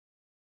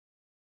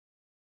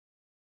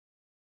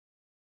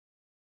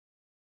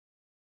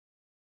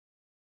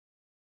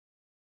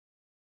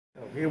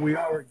Here we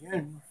are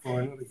again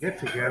for another get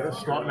together,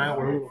 starting out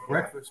with a little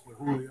breakfast with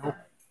Julio.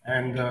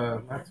 And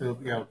not to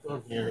be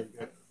outdone here, we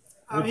got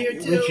I'm here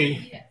too.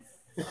 Richie.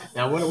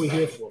 Now, what are we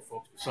here for,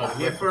 folks? I'm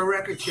here for a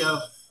record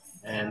show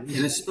and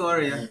in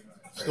Astoria.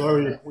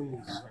 Story of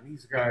Queens. And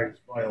these guys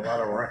buy a lot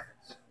of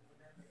records.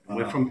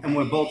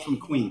 We're both from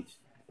Queens.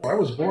 Well, I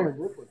was born in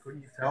Brooklyn,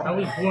 couldn't you tell? I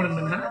was born in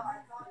Manhattan.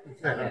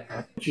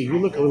 Richie, you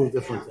look a little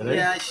different today.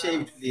 Yeah, I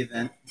shaved for the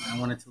event. I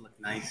wanted to look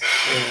nice.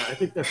 Yeah, I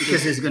think that's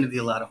because there's going to be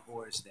a lot of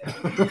whores there.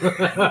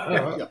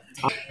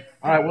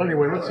 All right, well,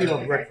 anyway, let's eat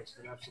our breakfast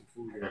and have some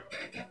food here.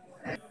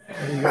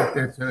 What do you got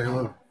there today?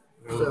 Look.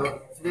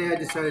 So today I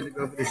decided to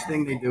go for this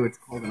thing they do. It's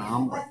called an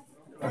omelet.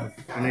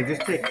 And they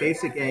just take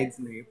basic eggs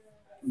and they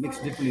mix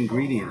different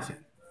ingredients in.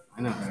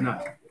 I know, it's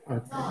nuts.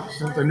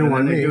 Something new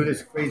on me. They do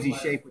this crazy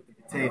shape with the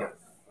potatoes.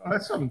 Oh,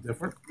 that's something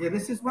different. Yeah,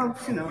 this is, well,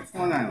 you know, it's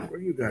Long Island.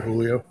 What do you got,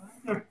 Julio?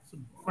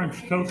 Some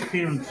French toast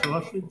here and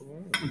sausage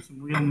with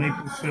some real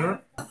maple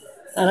syrup.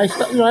 And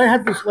I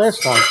had this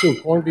last time too.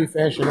 Corned beef,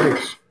 hash, and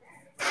eggs.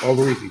 All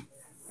easy.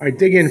 All right,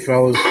 dig in,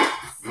 fellas.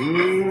 All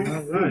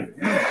right.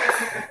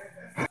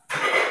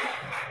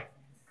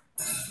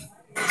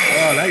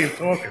 Oh, now you're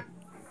talking.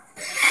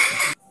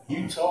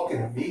 You talking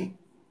to me?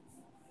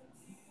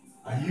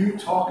 Are you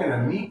talking to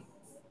me?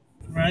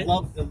 Right.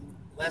 Love them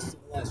less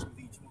and less with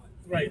each one.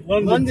 Right.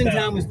 London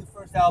Town was the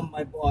first album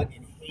I bought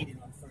and hated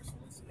on first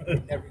listen. I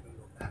could never even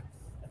go back.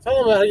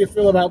 Tell them how you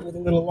feel about With a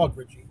Little Luck,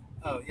 Richie.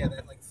 Oh, yeah,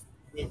 that like...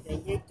 With a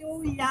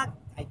little luck,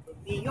 I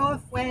could be your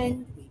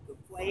friend. We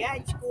could play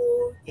at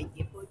school.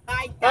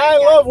 I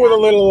love With a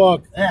Little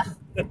Luck. Yeah.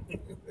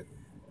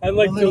 I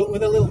like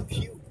with a little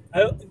cute.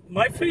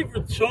 My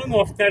favorite song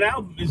off that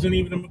album isn't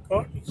even a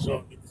McCartney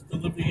song. It's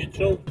Deliver Your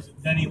Children. It's a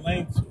Denny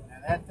Lane song.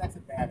 Yeah, that's a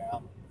bad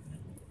album.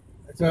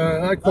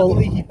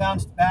 Luckily, he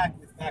bounced back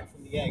with Back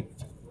from the Egg,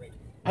 which is great.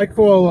 I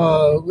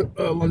call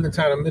London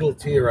Town a middle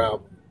tier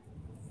album.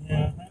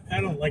 Yeah,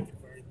 I don't like it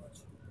very much.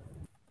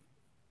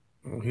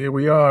 Well, here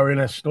we are in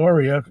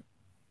Astoria.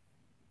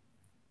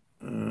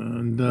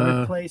 And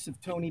birthplace of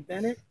Tony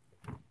Bennett,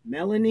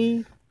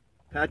 Melanie,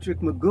 Patrick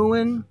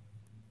McGowan.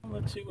 Well,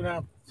 let's see what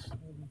happens.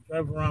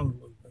 Drive around a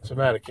little bit. What's the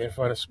matter? Can't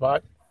find a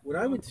spot? What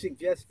I would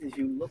suggest is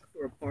you look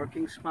for a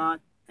parking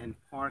spot and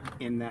park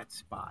in that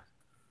spot.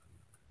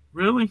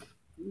 Really?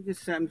 I'm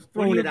just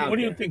throwing it out. What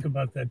do you think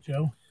about that,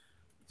 Joe?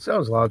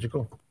 Sounds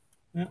logical.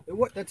 Yeah.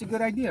 That's a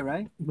good idea,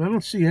 right? I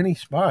don't see any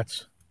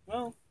spots.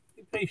 Well,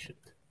 be patient.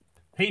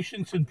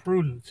 Patience and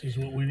prudence is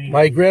what we need.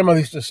 My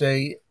grandmother used to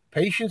say,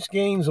 patience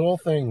gains all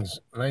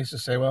things. And I used to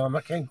say, well, I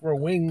can't grow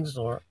wings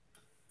or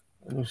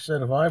a new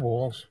set of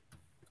eyeballs.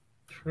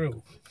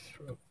 True.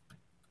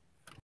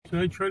 Should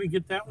I try to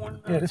get that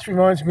one? Yeah, this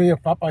reminds me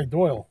of Popeye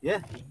Doyle.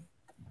 Yeah.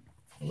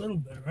 A little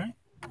bit, right?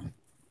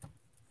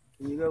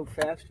 Can you go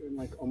faster and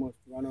like almost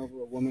run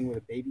over a woman with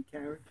a baby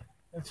carriage?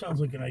 That sounds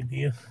like an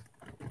idea.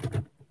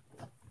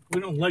 We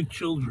don't like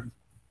children.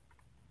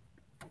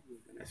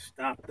 We're going to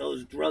stop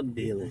those drug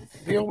dealers.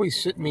 They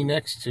always sit me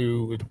next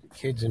to with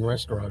kids in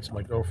restaurants,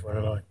 my girlfriend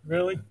and I.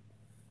 Really?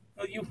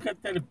 Oh, you've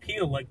got that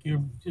appeal, like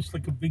you're just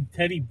like a big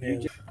teddy bear.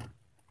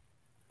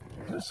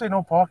 Does it say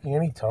no parking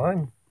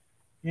anytime?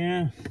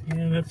 Yeah,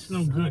 that's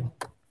no good.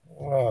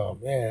 Oh,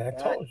 man, I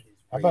told you.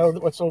 How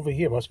about what's over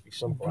here? Must be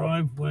some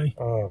driveway.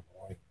 Oh,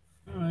 boy.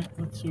 All right,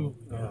 let's see what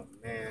we got. Oh,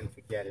 man,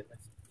 forget it.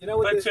 You know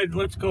what? That's it.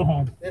 Let's go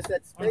home. There's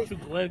that space. Aren't you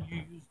glad you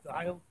used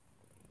dial?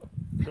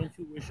 Don't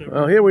you wish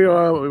Well, here we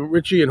are with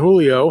Richie and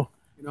Julio.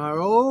 In our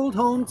old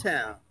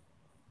hometown.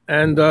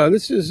 And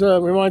this is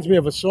reminds me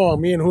of a song,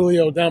 me and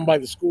Julio down by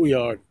the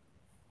schoolyard.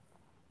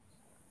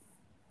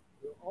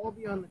 We'll all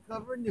be on the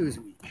cover of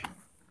Newsweek.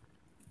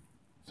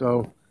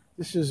 So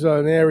this is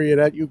an area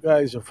that you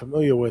guys are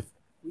familiar with.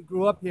 We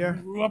grew up here.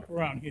 I grew up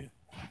around here.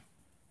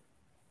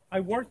 I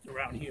worked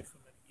around here for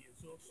many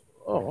years also.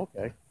 Oh,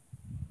 okay.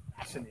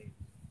 Fascinating.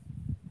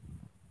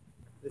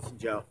 Listen,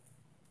 Joe,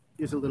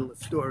 here's a little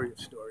Astoria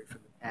story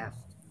from the past.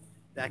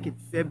 Back in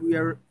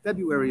February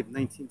of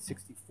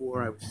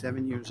 1964, I was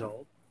 7 years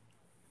old,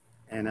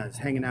 and I was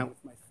hanging out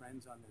with my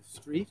friends on the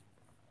street,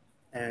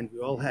 and we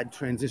all had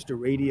transistor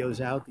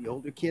radios out, the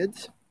older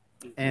kids,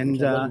 and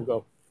Let them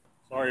go.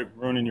 Sorry for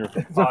ruining your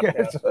It's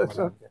podcast. okay. It's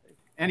okay.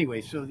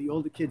 Anyway, so the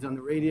older kids on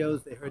the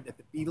radios, they heard that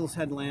the Beatles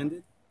had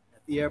landed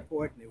at the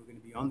airport, and they were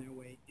going to be on their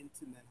way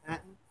into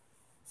Manhattan.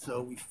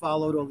 So we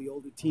followed all the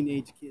older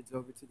teenage kids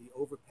over to the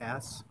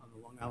overpass on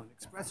the Long Island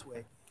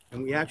Expressway,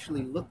 and we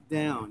actually looked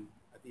down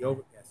at the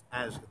overpass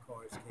as the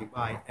cars came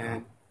by.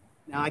 And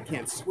now I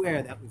can't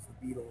swear that was the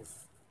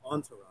Beatles'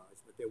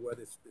 entourage, but there were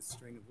this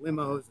string of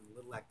limos and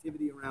little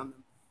activity around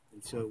them,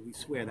 and so we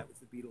swear that was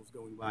the Beatles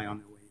going by on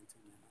their way into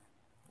Manhattan.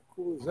 How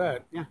cool is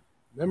that? Yeah.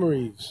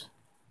 Memories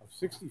of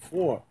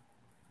 '64.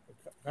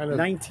 Kind of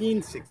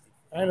 1960.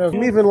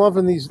 I'm even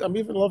loving these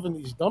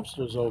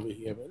dumpsters over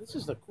here, man. This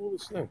is the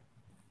coolest thing.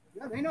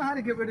 Yeah, they know how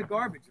to get rid of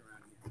garbage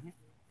around here.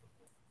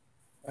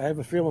 I have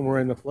a feeling we're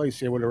in the place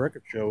here where the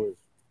record show is.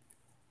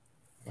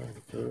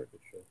 It's a record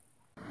show.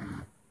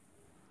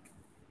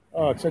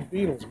 Oh, it said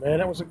Beatles, man.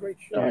 That was a great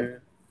shot. Yeah.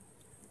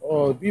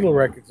 Oh, the Beatle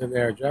records in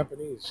there,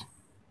 Japanese.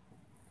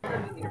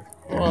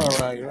 All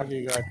right, what do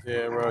you got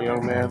there,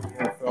 young man?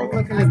 I'm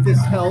looking at this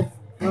health.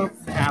 Oh,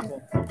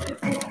 Apple.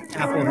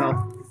 Apple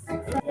Health.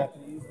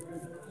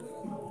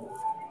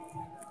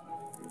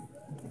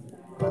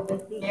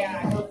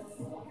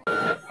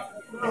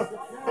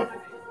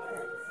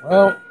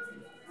 Well,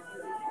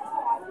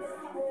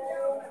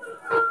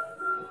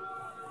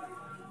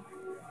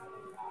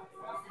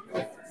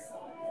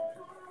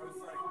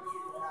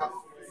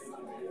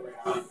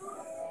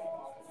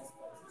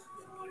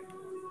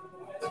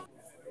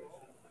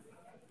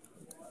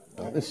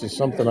 this is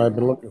something I've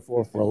been looking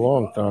for a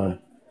long time.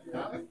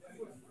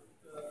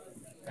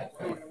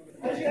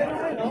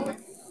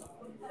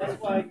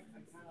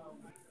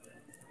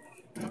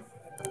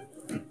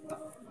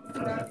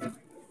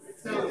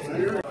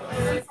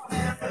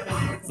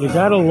 You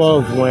gotta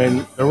love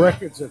when the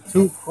records are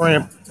too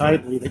cramped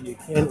tightly that you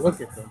can't look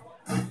at them.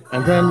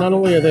 And then not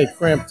only are they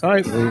cramped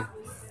tightly,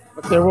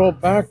 but they're all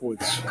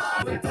backwards.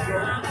 What do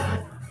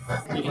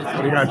you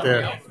got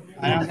there?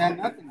 I don't have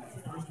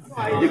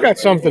nothing. You got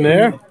something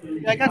there.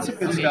 Yeah, I got some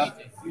good stuff.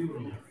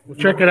 We'll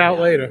check it out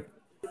later.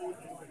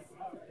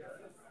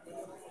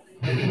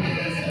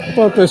 I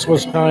thought this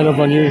was kind of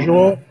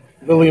unusual.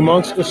 Lily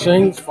Munster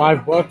sings,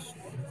 $5.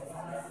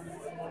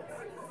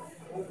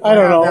 I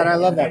don't know. I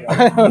love that.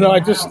 I don't know. I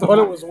just thought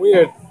it was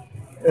weird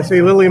to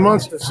see Lily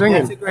Munster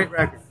singing. It's a great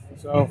record.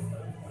 So,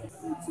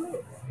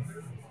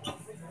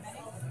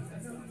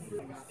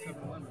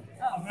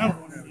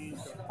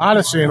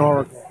 Odyssey and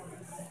Oracle.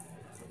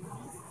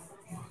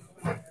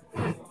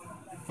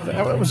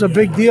 It was a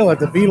big deal at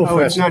the Beatle Oh,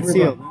 Fest. it's not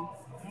sealed. Huh?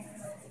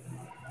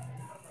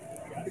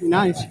 Pretty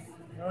nice.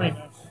 Very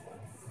nice.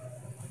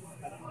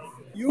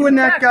 You and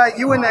that guy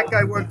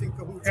worked in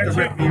cahoots to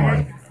rip me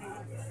off.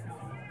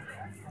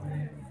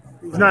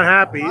 He's not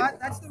happy.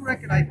 That's the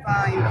record I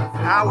found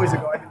hours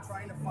ago. I've been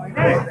trying to find it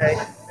all day.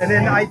 And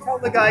then I tell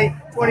the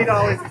guy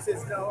 $20. He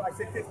says no. I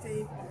said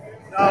 15.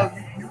 No,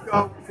 you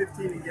go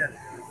 15 and get it.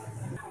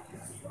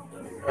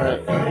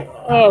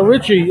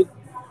 Richy, you're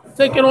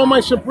taking all my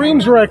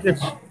Supremes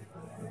records.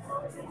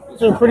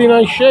 These are in pretty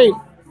nice shape.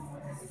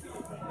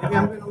 Maybe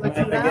I'm going to let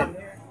you down.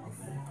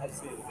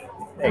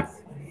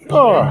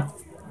 Sure.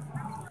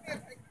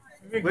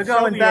 We're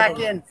going back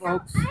in,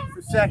 folks,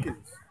 for seconds.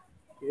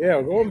 Yeah,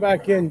 we're going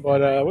back in,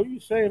 but what were you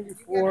saying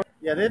before?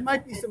 Yeah, there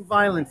might be some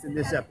violence in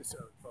this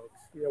episode, folks.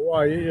 Yeah,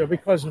 why? Yeah,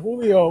 because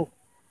Julio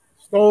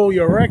stole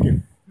your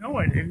record. No,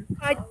 I didn't.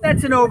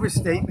 That's an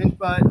overstatement,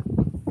 but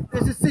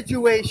there's a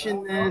situation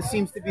and there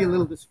seems to be a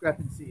little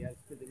discrepancy as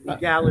to the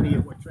legality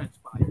of what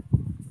transpired.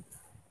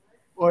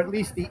 Or at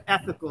least the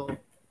ethical.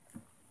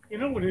 You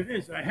know what it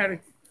is? I had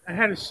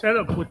a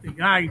setup with the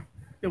guy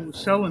that was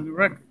selling the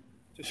record.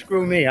 To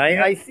screw me.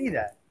 I see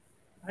that.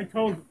 I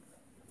told him,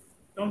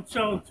 don't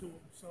sell it to him,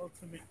 sell it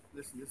to me.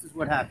 Listen, this is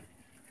what happened.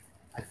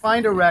 I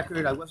find a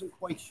record. I wasn't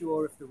quite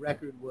sure if the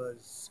record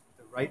was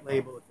the right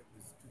label, if it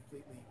was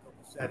completely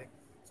copacetic.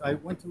 So I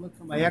went to look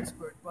for my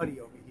expert buddy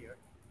over here.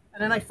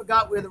 And then I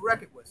forgot where the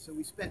record was. So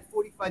we spent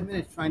 45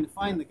 minutes trying to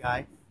find the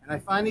guy. And I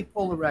finally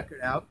pull the record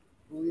out.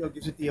 Julio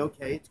gives it the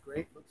okay. It's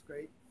great. Looks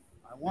great.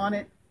 I want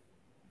it.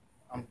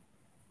 I'm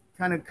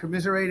kind of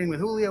commiserating with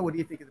Julio. What do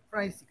you think of the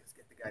price? He goes,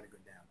 get the guy to go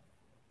down.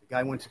 The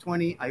guy wants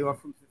 20. I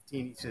offer him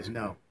 15. He says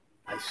no.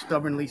 I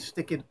stubbornly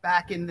stick it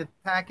back in the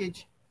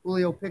package.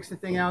 Julio picks the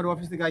thing out,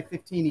 offers the guy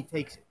 15. He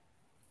takes it.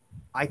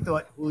 I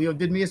thought Julio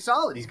did me a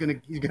solid. He's gonna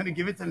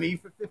give it to me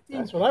for 15.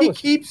 That's what He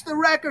keeps the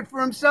record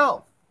for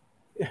himself.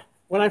 Yeah.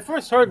 When I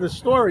first heard the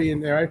story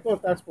in there, I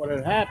thought that's what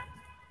had happened.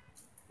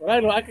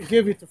 But I could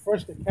give you the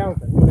first account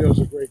that Julio's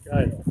a great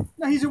guy, though.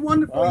 No, he's a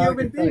wonderful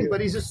human being,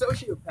 but he's a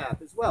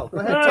sociopath as well. Go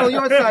ahead, tell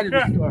your side of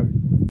the story.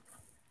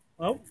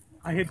 Well,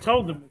 I had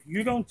told him, if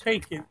you don't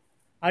take it,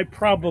 I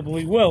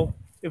probably will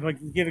if I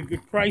can get a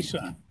good price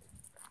on it.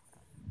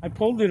 I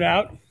pulled it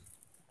out,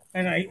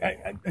 and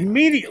I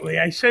immediately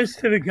I says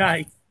to the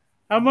guy,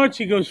 how much?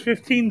 He goes,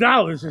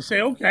 $15. I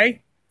say,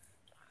 okay.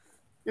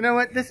 You know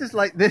what? This is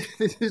like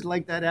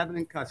that Abbott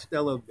and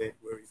Costello bit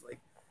where he's like,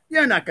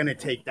 you're not going to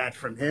take that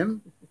from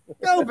him.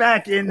 Go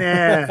back in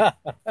there.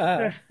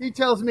 He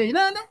tells me,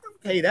 no,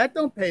 don't pay that.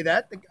 Don't pay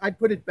that. I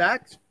put it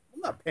back. I'm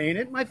not paying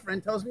it. My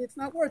friend tells me it's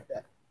not worth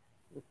that.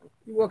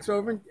 He walks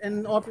over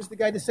and offers the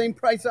guy the same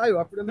price I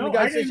offered him. No, and the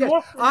guy I says didn't yes.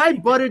 offer I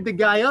anything. buttered the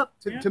guy up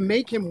to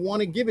make him want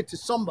to give it to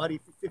somebody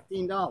for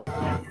 $15.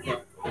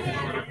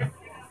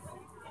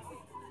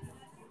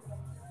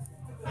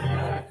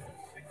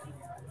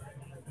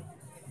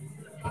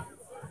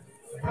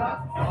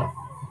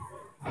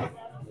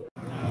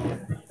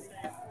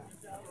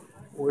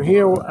 We're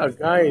here with a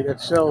guy that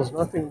sells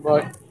nothing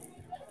but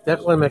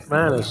Declan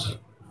McManus,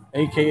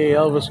 a.k.a.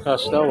 Elvis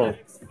Costello.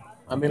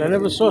 I mean, I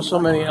never saw so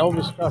many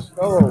Elvis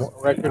Costello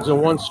records in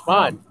one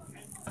spot.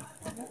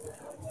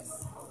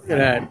 Look at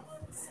that.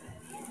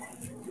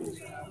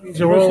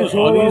 These are This is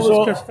all are these Elvis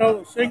all-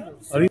 Costello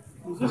singles. are these-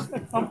 Is this the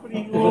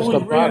company you Just a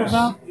always read box.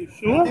 about? You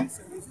sure? I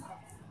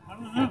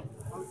don't know.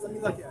 Let me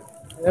look at it.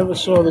 I never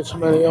saw this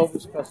many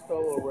Elvis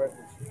Costello records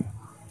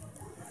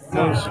in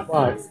one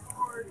spot.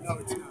 No,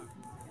 it's not.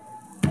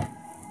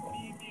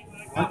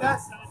 Want that?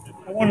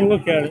 I want to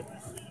look at it.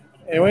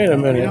 Hey, wait a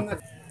minute.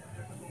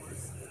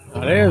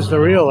 Now, there's the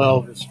real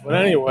Elvis. But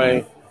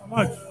anyway, How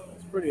much?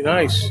 it's pretty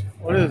nice.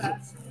 What is it?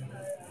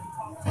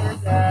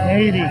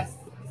 80.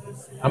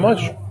 How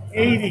much?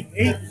 80.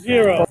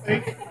 80. I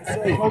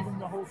told them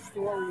the whole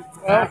story.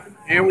 Well,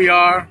 here we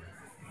are,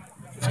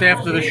 just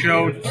after the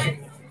show, just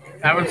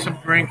having some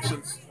drinks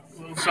and a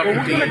little something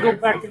We're to going to eat. go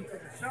back into the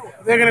show.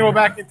 They're gonna go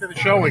back into the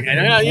show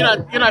again.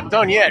 You're not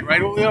done yet,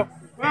 right, Julio?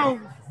 Well,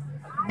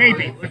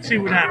 maybe. Let's see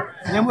what happens.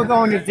 And then we're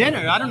going to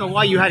dinner. I don't know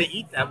why you had to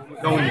eat that when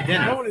we're going to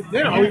dinner. Going to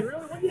dinner? Are we really?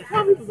 What do you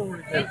tell me we're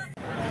going to dinner?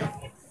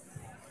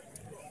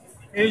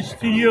 Here's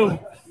to you,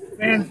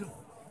 fans of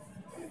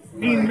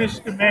Mean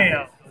Mr.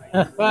 Mayo.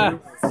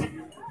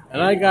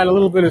 And I got a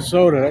little bit of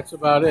soda. That's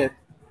about it.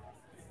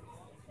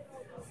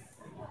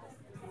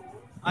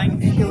 I'm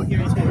still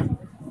here too.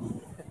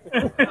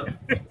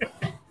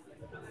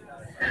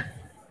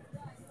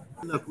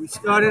 Look, we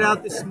started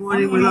out this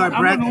morning with our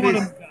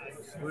breakfast.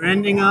 We're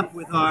ending up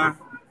with our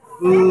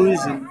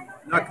booze and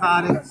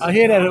narcotics. I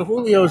hear that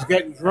Julio's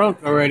getting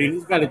drunk already.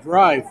 He's got to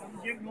drive.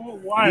 I'm getting all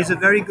wild. He's a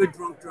very good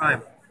drunk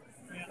driver.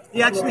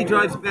 He actually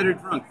drives better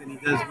drunk than he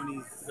does when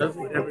he's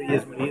whatever he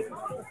is when he isn't.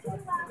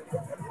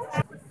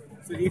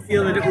 So do you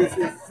feel that it was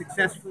a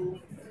successful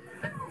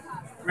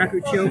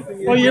record show for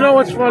you? Well, you know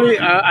what's funny?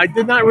 I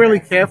did not really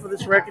care for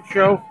this record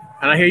show,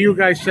 and I hear you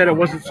guys said it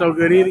wasn't so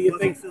good either. You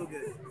think? So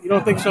good. You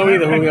don't think so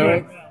either, Julio?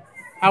 Right?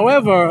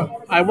 However,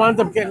 I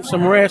wound up getting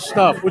some rare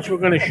stuff, which we're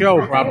going to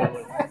show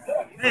probably.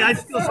 Hey, I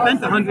still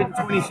spent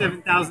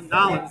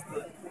 $127,000,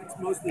 but it's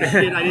mostly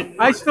shit I didn't.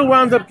 I still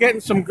wound up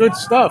getting some good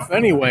stuff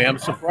anyway. I'm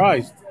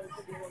surprised.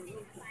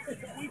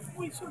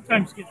 We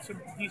sometimes get some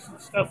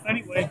decent stuff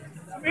anyway.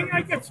 I mean,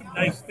 I get some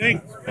nice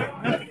things,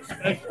 but nothing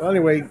special. Well,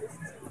 anyway,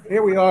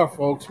 here we are,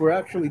 folks. We're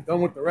actually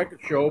done with the record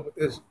show, but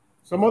there's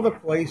some other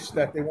place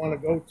that they want to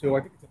go to.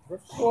 I think it's a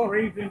thrift store.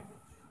 Raven.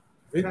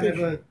 Kind of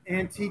an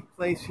antique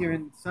place here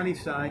in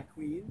Sunnyside,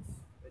 Queens,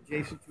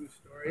 adjacent to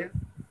Astoria.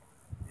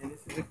 And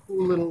this is a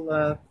cool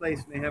little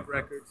place, and they have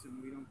records,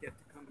 and we don't get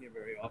to come here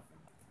very often.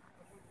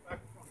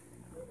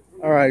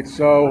 All right,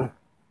 so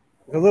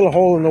there's a little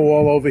hole in the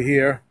wall over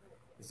here.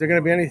 Is there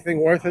going to be anything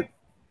worth it?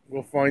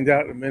 We'll find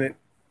out in a minute.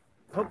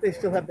 I hope they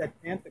still have that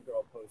Panther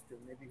Girl poster.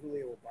 Maybe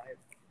Julio will buy it.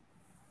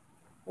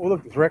 Oh,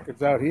 look, there's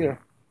records out here.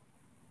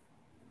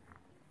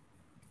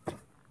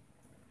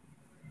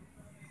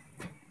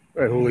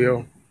 Right,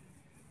 Julio.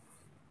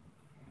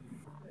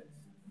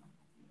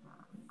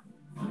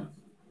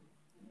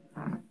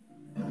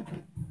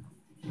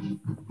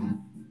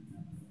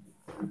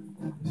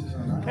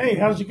 Hey,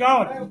 how's it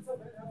going?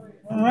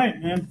 All right,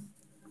 man.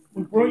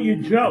 We brought you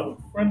Joe,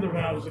 a friend of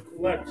ours that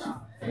collects.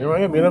 Here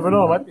I am. You never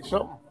know. It might be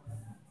something.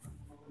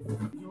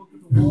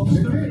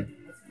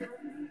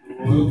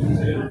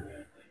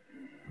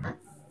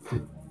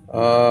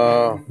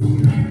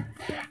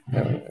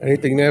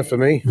 Anything there for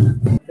me?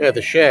 Yeah,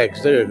 the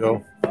Shags. There you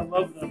go. I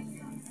love them.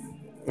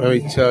 Let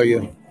me tell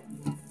you.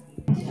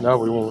 No,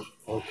 we won't.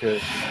 Okay.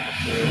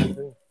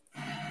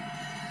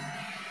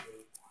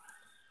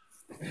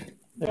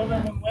 Saw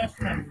that one last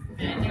time.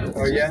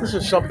 Oh, yeah. This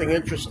is something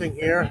interesting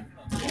here.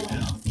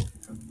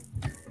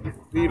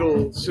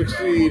 Beatles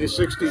 60 to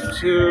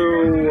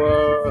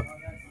 62.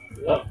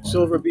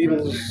 Silver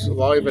Beatles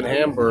live in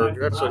Hamburg.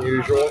 That's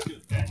unusual.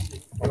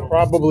 I'm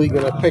probably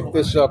going to pick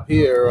this up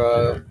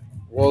here.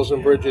 Walls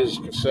and Bridges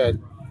cassette.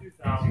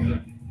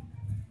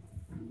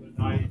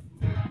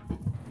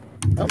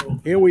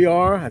 Well, here we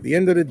are at the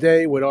end of the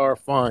day with our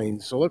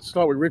finds. So let's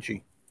start with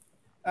Richy.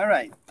 All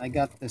right, I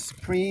got the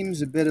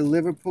Supremes, a bit of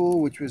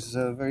Liverpool, which was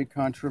very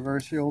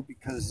controversial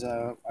because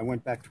I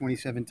went back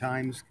 27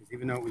 times because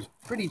even though it was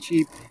pretty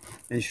cheap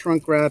and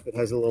shrunk wrap, it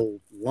has a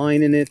little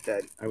line in it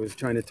that I was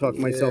trying to talk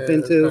myself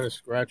into. It's kind of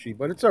scratchy,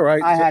 but it's all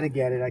right. I had to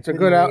get it. It's a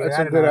good album. I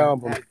had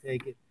to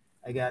take it.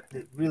 I got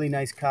a really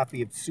nice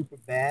copy of Super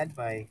Bad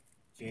by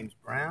James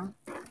Brown.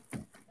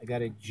 I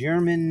got a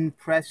German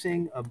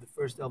pressing of the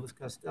first Elvis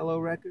Costello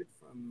record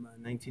from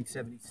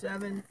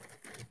 1977.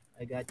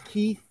 I got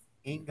Keith,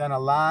 Ain't Gonna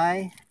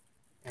Lie,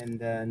 and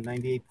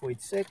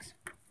 98.6.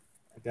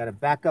 I got a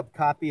backup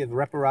copy of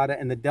Reparata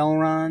and the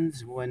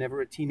Delrons,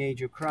 Whenever a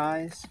Teenager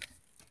Cries.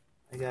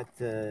 I got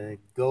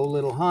Go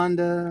Little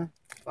Honda,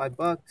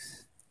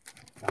 $5.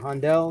 The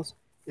Hondells.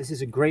 This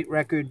is a great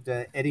record,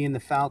 Eddie and the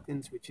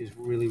Falcons, which is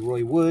really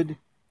Roy Wood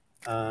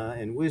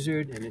and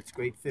Wizard, and it's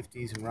great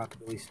 50s and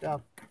rockabilly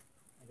stuff.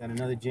 I got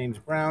another James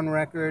Brown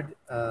record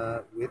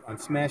on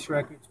Smash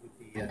Records with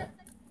the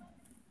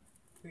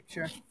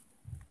picture.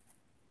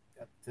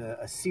 Got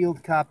a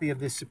sealed copy of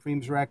this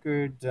Supremes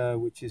record,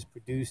 which is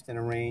produced and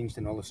arranged,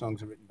 and all the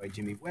songs are written by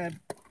Jimmy Webb.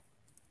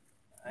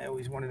 I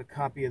always wanted a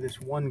copy of this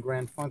one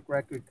Grand Funk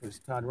record because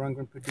Todd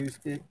Rundgren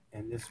produced it,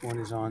 and this one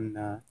is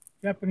on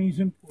Japanese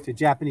import. It's a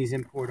Japanese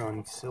import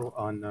on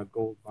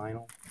gold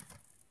vinyl.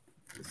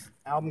 This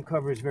album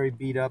cover is very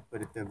beat up,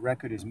 but the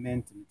record is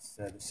mint, and it's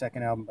the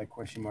second album by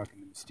Question Mark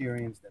and the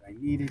Mysterians that I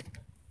needed.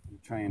 I'm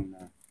trying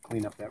to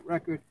clean up that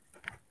record.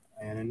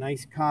 and a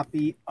nice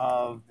copy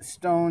of The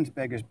Stones,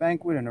 Beggar's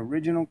Banquet, an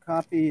original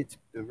copy.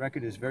 The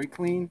record is very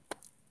clean.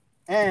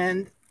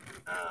 And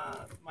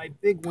my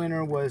big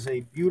winner was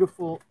a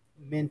beautiful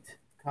mint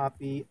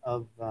copy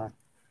of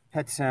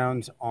Pet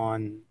Sounds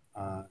on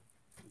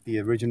the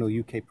original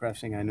UK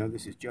pressing. I know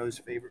this is Joe's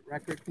favorite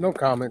record. No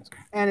comments.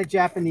 And a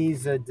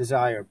Japanese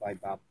Desire by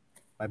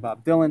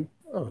Bob Dylan.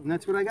 Oh. And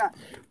that's what I got.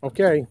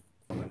 Okay.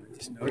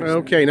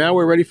 Okay, now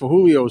we're ready for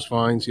Julio's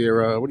finds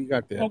here. What do you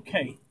got there?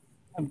 Okay.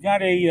 I've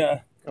got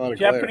a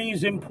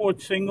Japanese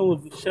import single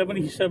of the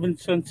 77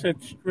 Sunset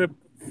Strip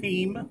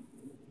theme.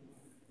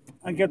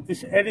 I got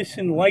this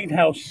Edison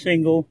Lighthouse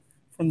single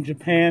from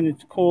Japan.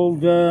 It's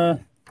called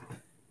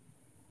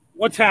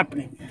What's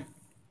Happening?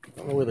 I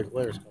don't know where the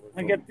glare's coming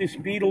from. I got this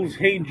Beatles,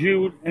 Hey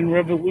Jude, and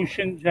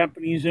Revolution,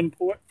 Japanese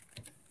import.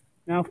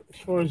 Now, as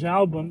far as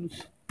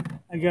albums,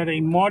 I got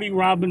a Marty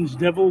Robbins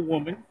Devil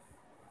Woman,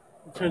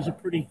 which has a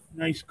pretty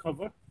nice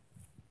cover.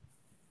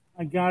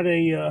 I got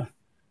a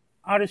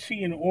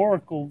Odyssey and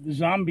Oracle, The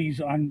Zombies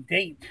on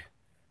Date.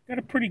 Got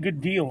a pretty good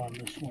deal on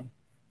this one.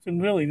 It's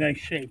in really nice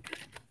shape.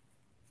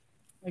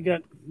 I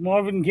got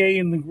Marvin Gaye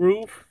in the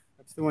Groove.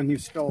 That's the one you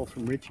stole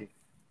from Richy.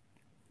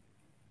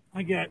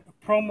 I got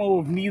a promo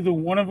of Neither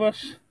One of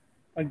Us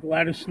by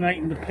Gladys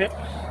Knight and the Pips.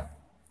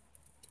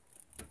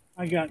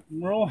 I got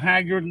Merle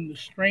Haggard and the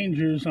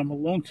Strangers, I'm a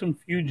Lonesome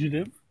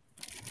Fugitive.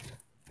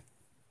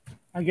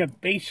 I got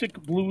Basic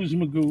Blues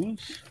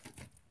Magoos.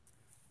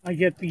 I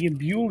got the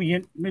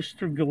ebullient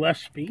Mr.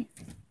 Gillespie.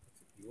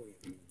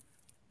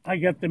 I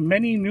got the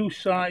Many New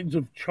Sides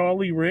of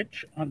Charlie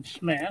Rich on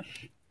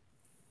Smash.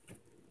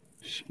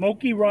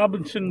 Smokey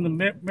Robinson,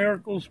 The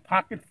Miracles,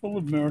 Pocket Full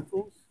of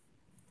Miracles.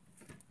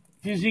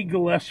 Dizzy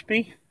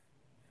Gillespie,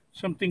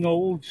 Something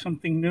Old,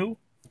 Something New.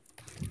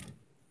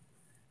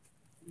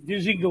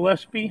 Dizzy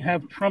Gillespie,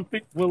 Have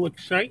Trumpet Will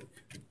Excite.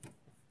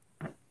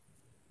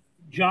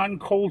 John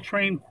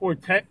Coltrane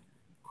Quartet,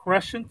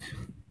 Crescent.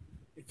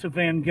 It's a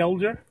Van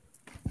Gelder.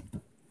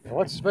 Now,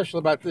 what's special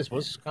about this?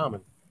 What's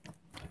common?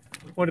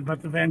 What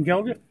about the Van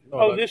Gelder?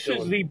 No, This Dylan.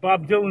 is the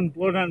Bob Dylan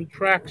Blood on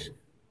Tracks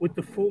with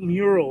the full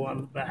mural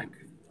on the back.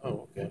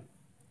 Oh, okay.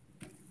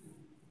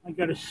 I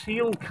got a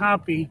sealed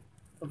copy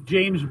of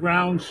James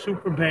Brown's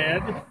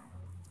Superbad.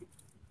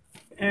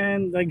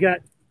 And I got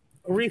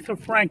Aretha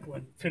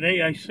Franklin,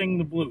 Today I Sing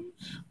the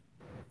Blues.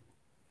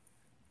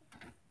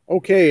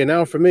 Okay, and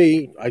now for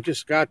me, I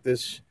just got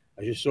this.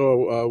 I just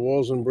saw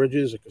Walls and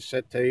Bridges, a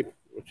cassette tape,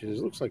 which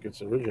looks like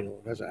it's original.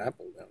 It has an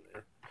apple down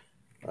there.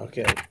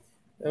 Okay.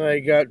 Then I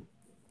got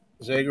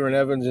Zager and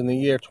Evans in the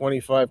year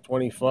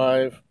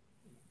 2525.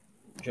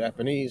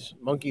 Japanese.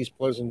 Monkeys,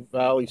 Pleasant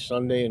Valley,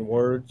 Sunday in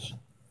Words.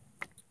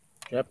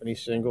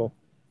 Japanese single.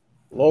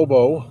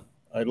 Lobo,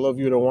 I'd Love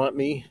You to Want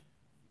Me.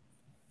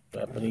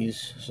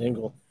 Japanese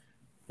single.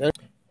 Then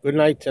Good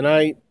Night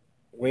Tonight.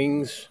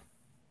 Wings.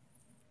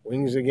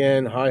 Wings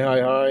again. Hi,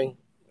 hi, hi.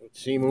 With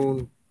Sea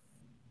Moon.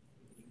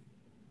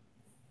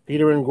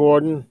 Peter and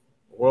Gordon.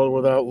 World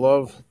Without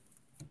Love.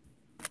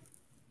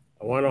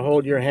 I Want to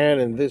Hold Your Hand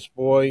and This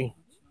Boy.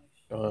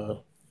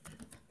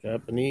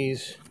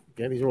 Japanese.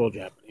 Yeah, these are all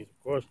Japanese,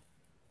 of course.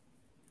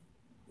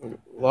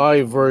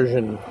 Live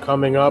version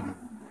coming up.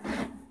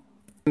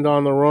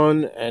 On the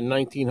Run and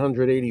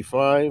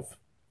 1985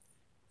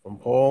 from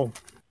Paul.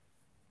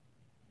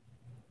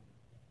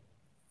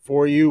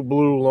 For You,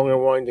 Blue, Long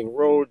and Winding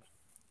Road.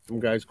 Some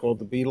guys called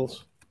the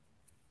Beatles.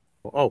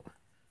 Oh,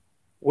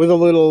 With a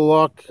Little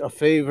Luck, a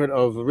favorite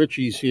of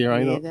Richie's here.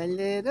 I know. With a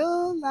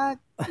little luck.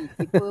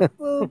 Boo,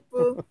 boo,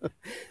 boo.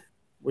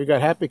 We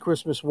got Happy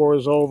Christmas War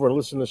is Over.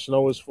 Listen to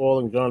Snow is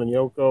Falling, John and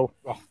Yoko.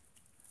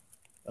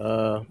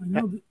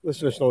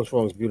 Listen to Snow is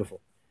Falling is beautiful.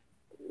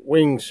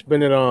 Wings,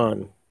 Spin It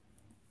On.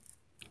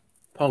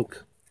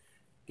 Punk,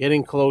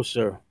 Getting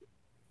Closer.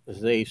 This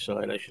is the A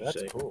side, I should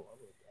say. That's cool.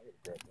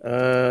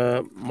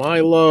 My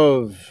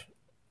Love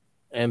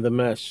and The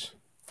Mess.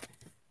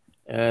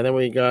 And then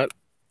we got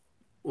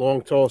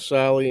Long Tall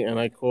Sally and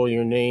I Call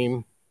Your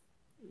Name.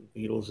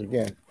 Beatles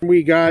again.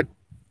 We got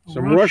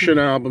some Russian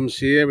albums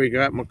here. We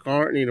got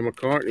McCartney, the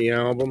McCartney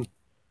album.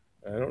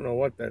 I don't know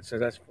what that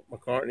says. That's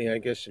McCartney, I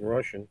guess, in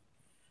Russian.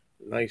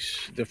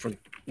 Nice, different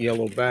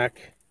yellow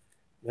back.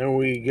 Then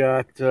we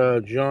got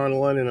John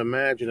Lennon,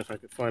 Imagine, if I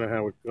could find out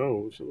how it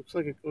goes. It looks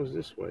like it goes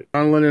this way.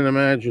 John Lennon,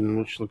 Imagine,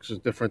 which looks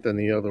different than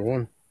the other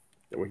one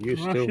that we're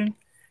used to.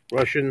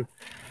 Russian.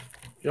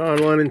 John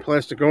Lennon,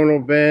 Plastic Ono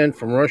Band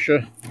from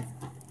Russia.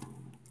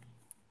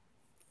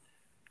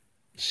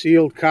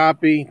 Sealed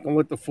copy. Don't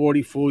let the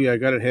 40 fool you. I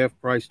got it half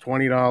price,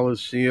 $20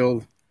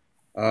 sealed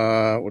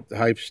with the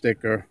hype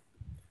sticker.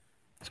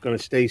 It's going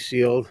to stay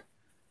sealed.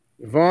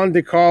 Yvonne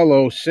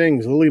DiCarlo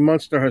sings Lily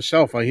Munster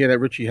herself. I hear that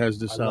Richie has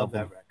this album. I love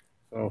that record.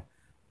 So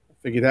I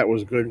figured that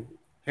was good.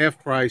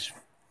 Half price,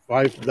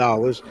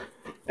 $5.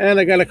 And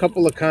I got a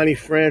couple of Connie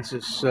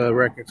Francis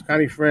records.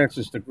 Connie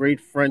Francis, the great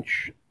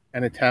French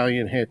and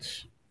Italian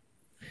hits.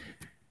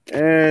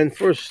 And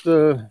first,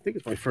 I think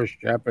it's my first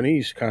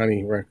Japanese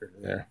Connie record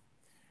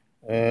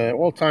there.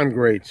 All-time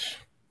greats.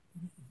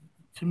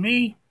 To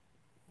me,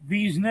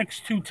 these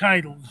next two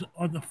titles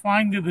are the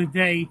find of the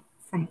day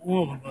from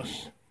all of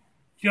us.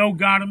 Joe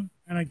got them,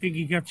 and I think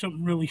he got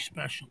something really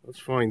special. Let's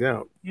find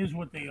out. Here's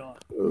what they are.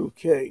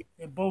 Okay.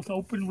 They're both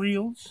open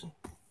reels.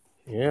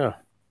 Yeah.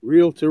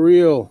 Reel to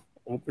reel.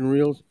 Open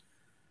reels.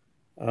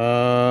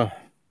 Beatles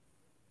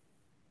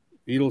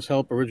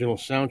Help original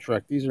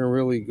soundtrack. These are in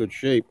really good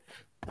shape.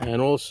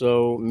 And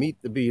also Meet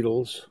the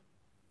Beatles.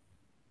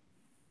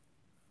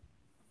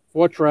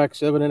 4-track,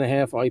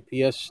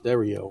 7.5 IPS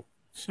stereo.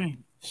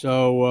 Same.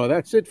 So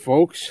that's it,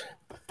 folks.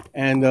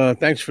 And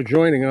thanks for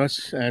joining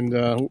us.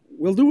 And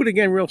we'll do it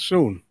again real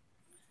soon.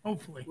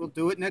 Hopefully. We'll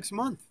do it next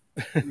month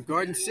in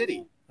Garden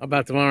City. How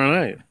about tomorrow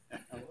night?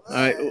 All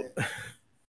right.